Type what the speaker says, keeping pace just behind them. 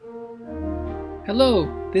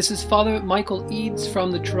Hello, this is Father Michael Eads from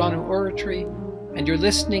the Toronto Oratory, and you're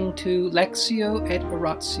listening to Lectio et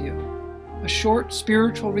Oratio, a short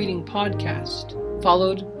spiritual reading podcast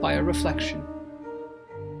followed by a reflection.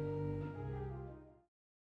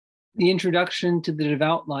 The Introduction to the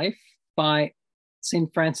Devout Life by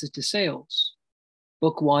St. Francis de Sales,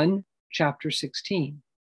 Book 1, Chapter 16,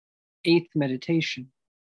 Eighth Meditation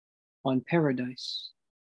on Paradise,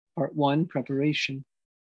 Part 1, Preparation.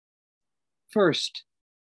 First,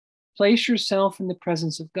 place yourself in the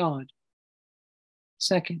presence of God.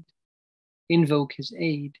 Second, invoke his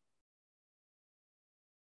aid.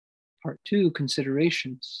 Part 2,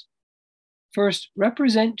 Considerations. First,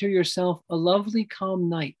 represent to yourself a lovely calm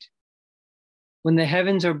night. When the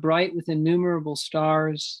heavens are bright with innumerable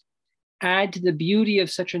stars, add to the beauty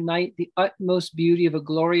of such a night the utmost beauty of a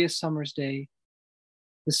glorious summer's day,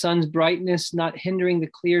 the sun's brightness not hindering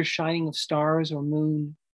the clear shining of stars or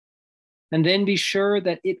moon. And then be sure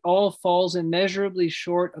that it all falls immeasurably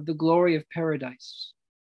short of the glory of paradise.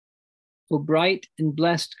 O bright and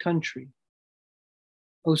blessed country,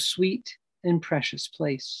 O sweet and precious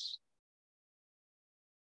place.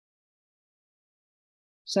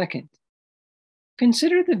 Second,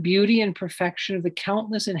 consider the beauty and perfection of the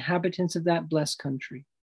countless inhabitants of that blessed country,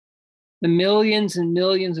 the millions and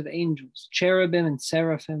millions of angels, cherubim and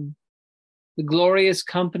seraphim, the glorious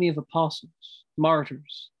company of apostles,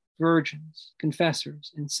 martyrs, virgins,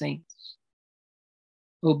 confessors, and saints.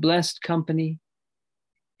 O blessed company,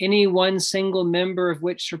 any one single member of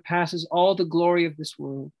which surpasses all the glory of this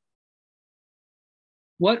world.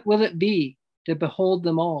 What will it be to behold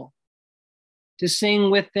them all, to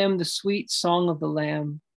sing with them the sweet song of the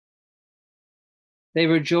Lamb? They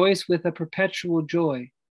rejoice with a perpetual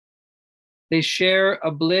joy. They share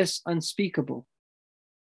a bliss unspeakable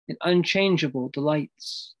and unchangeable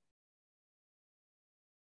delights.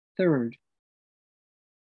 Third,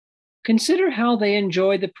 consider how they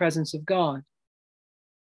enjoy the presence of God,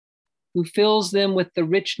 who fills them with the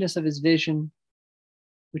richness of his vision,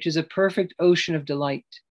 which is a perfect ocean of delight,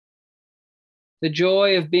 the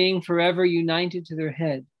joy of being forever united to their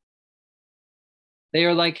head. They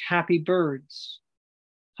are like happy birds,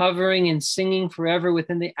 hovering and singing forever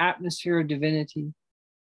within the atmosphere of divinity,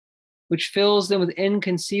 which fills them with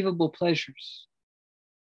inconceivable pleasures.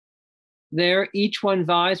 There, each one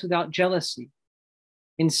vies without jealousy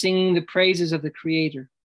in singing the praises of the Creator.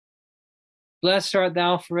 Blessed art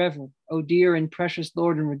thou forever, O dear and precious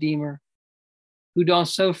Lord and Redeemer, who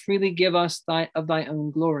dost so freely give us of thy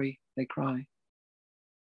own glory, they cry.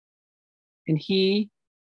 And he,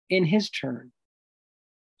 in his turn,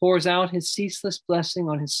 pours out his ceaseless blessing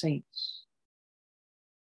on his saints.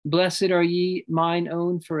 Blessed are ye, mine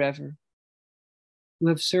own forever, who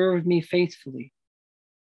have served me faithfully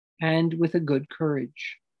and with a good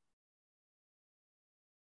courage.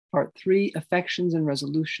 Part 3, Affections and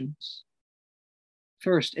Resolutions.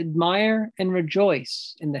 First, admire and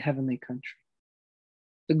rejoice in the heavenly country,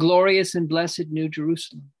 the glorious and blessed New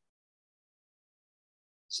Jerusalem.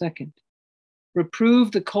 Second,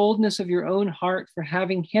 reprove the coldness of your own heart for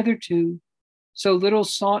having hitherto so little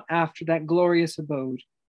sought after that glorious abode.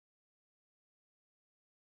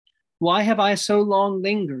 Why have I so long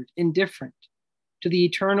lingered indifferent to the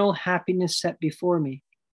eternal happiness set before me?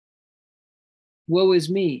 Woe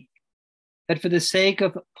is me, that for the sake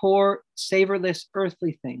of poor, savorless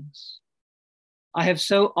earthly things, I have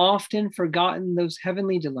so often forgotten those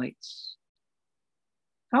heavenly delights.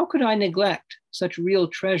 How could I neglect such real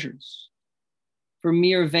treasures for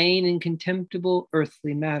mere vain and contemptible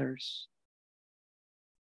earthly matters?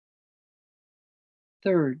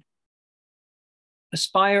 Third,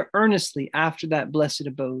 aspire earnestly after that blessed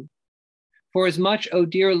abode. For as much, O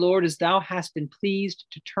dear Lord, as thou hast been pleased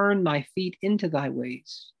to turn my feet into thy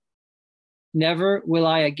ways, never will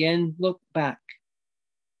I again look back.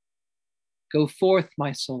 Go forth,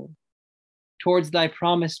 my soul, towards thy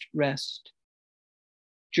promised rest.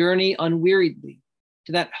 Journey unweariedly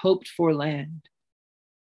to that hoped-for land.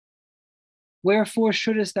 Wherefore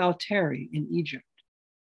shouldest thou tarry in Egypt?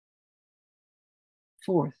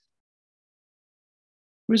 Fourth,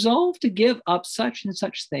 resolve to give up such and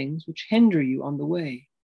such things which hinder you on the way,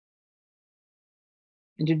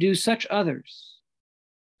 and to do such others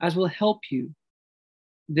as will help you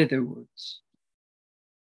thitherwards.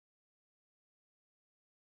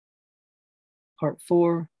 Part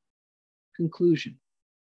 4, Conclusion.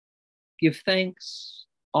 Give thanks,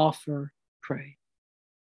 offer, pray.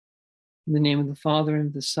 In the name of the Father, and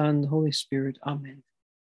of the Son, and the Holy Spirit. Amen.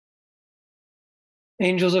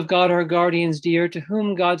 Angels of God, our guardians dear, to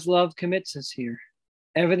whom God's love commits us here,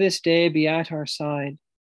 ever this day be at our side,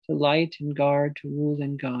 to light and guard, to rule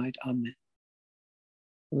and guide. Amen.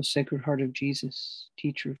 O Sacred Heart of Jesus,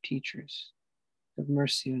 teacher of teachers, have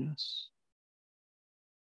mercy on us.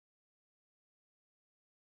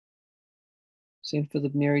 Saint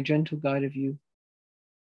Philip Neri, gentle guide of youth,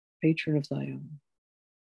 patron of thy own,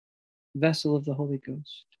 vessel of the Holy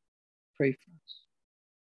Ghost, pray for us.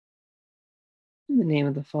 In the name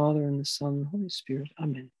of the Father, and the Son, and the Holy Spirit.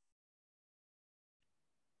 Amen.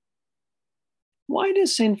 Why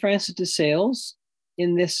does St. Francis de Sales,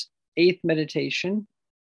 in this 8th meditation,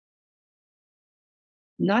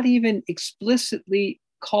 not even explicitly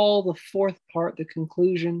call the 4th part, the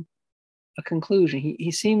conclusion, a conclusion?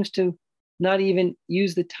 He seems to not even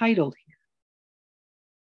use the title here.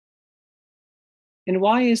 And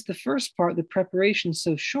why is the first part, the preparation,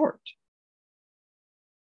 so short?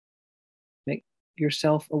 Make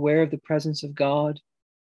yourself aware of the presence of God,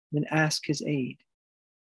 then ask his aid.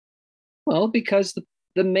 Well, because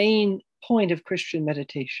the main point of Christian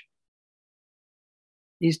meditation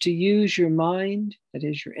is to use your mind, that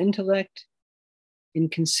is your intellect, in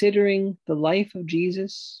considering the life of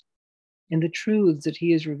Jesus and the truths that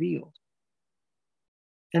he has revealed.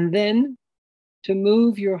 And then to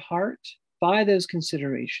move your heart by those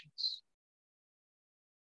considerations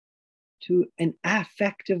to an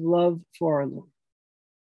affective love for our Lord,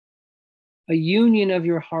 a union of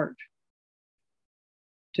your heart,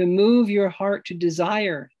 to move your heart to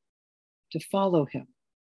desire to follow him,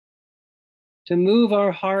 to move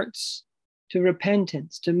our hearts to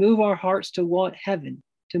repentance, to move our hearts to want heaven,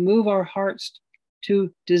 to move our hearts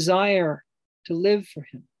to desire to live for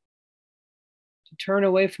him, to turn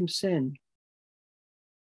away from sin,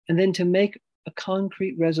 and then to make a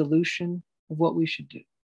concrete resolution of what we should do,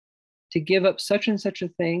 to give up such and such a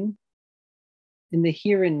thing in the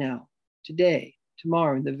here and now, today,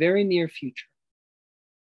 tomorrow, in the very near future,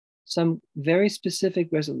 some very specific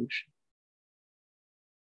resolution.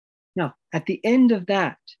 Now, at the end of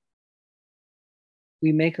that,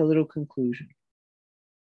 we make a little conclusion.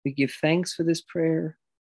 We give thanks for this prayer.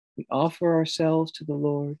 We offer ourselves to the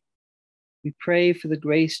Lord. We pray for the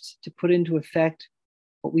grace to put into effect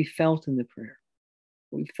what we felt in the prayer,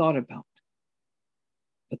 what we've thought about.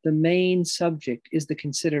 But the main subject is the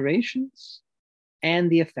considerations and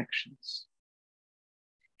the affections.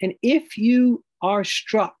 And if you are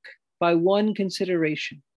struck by one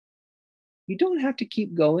consideration, you don't have to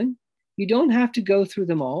keep going. You don't have to go through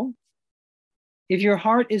them all. If your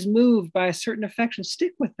heart is moved by a certain affection,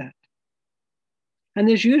 stick with that. And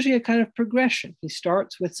there's usually a kind of progression. He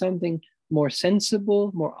starts with something more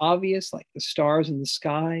sensible, more obvious, like the stars in the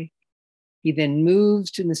sky. He then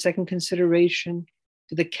moves to the second consideration,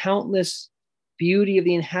 to the countless beauty of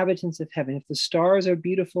the inhabitants of heaven. If the stars are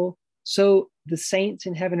beautiful, so the saints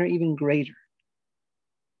in heaven are even greater.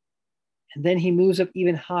 And then he moves up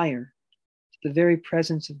even higher to the very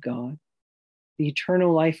presence of God, the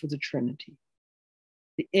eternal life of the Trinity,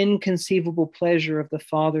 the inconceivable pleasure of the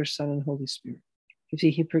Father, Son, and Holy Spirit. You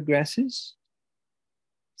see, he progresses,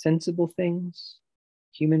 sensible things,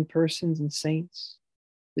 human persons and saints,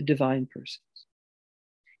 the divine persons.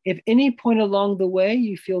 If any point along the way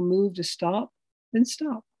you feel moved to stop, then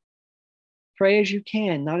stop. Pray as you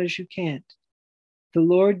can, not as you can't. The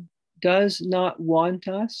Lord does not want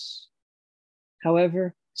us,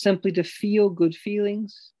 however, simply to feel good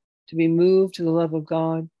feelings, to be moved to the love of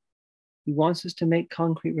God. He wants us to make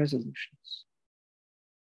concrete resolutions.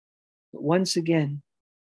 But once again,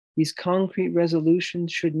 these concrete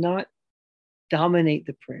resolutions should not dominate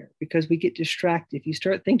the prayer because we get distracted. If you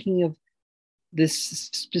start thinking of this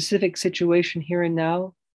specific situation here and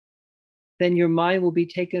now, then your mind will be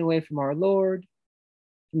taken away from our Lord,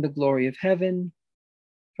 from the glory of heaven,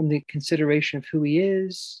 from the consideration of who he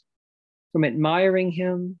is, from admiring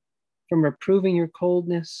him, from reproving your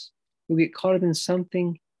coldness. You'll get caught up in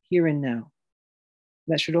something here and now.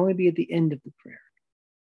 That should only be at the end of the prayer.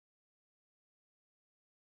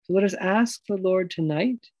 So let us ask the Lord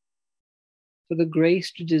tonight for the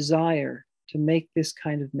grace to desire to make this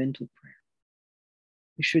kind of mental prayer.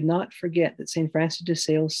 We should not forget that St. Francis de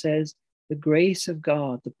Sales says the grace of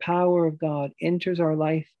God, the power of God enters our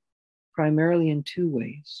life primarily in two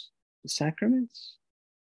ways: the sacraments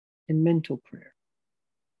and mental prayer.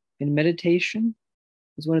 And meditation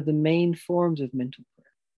is one of the main forms of mental prayer.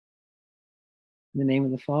 In the name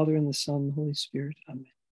of the Father, and the Son, and the Holy Spirit, amen.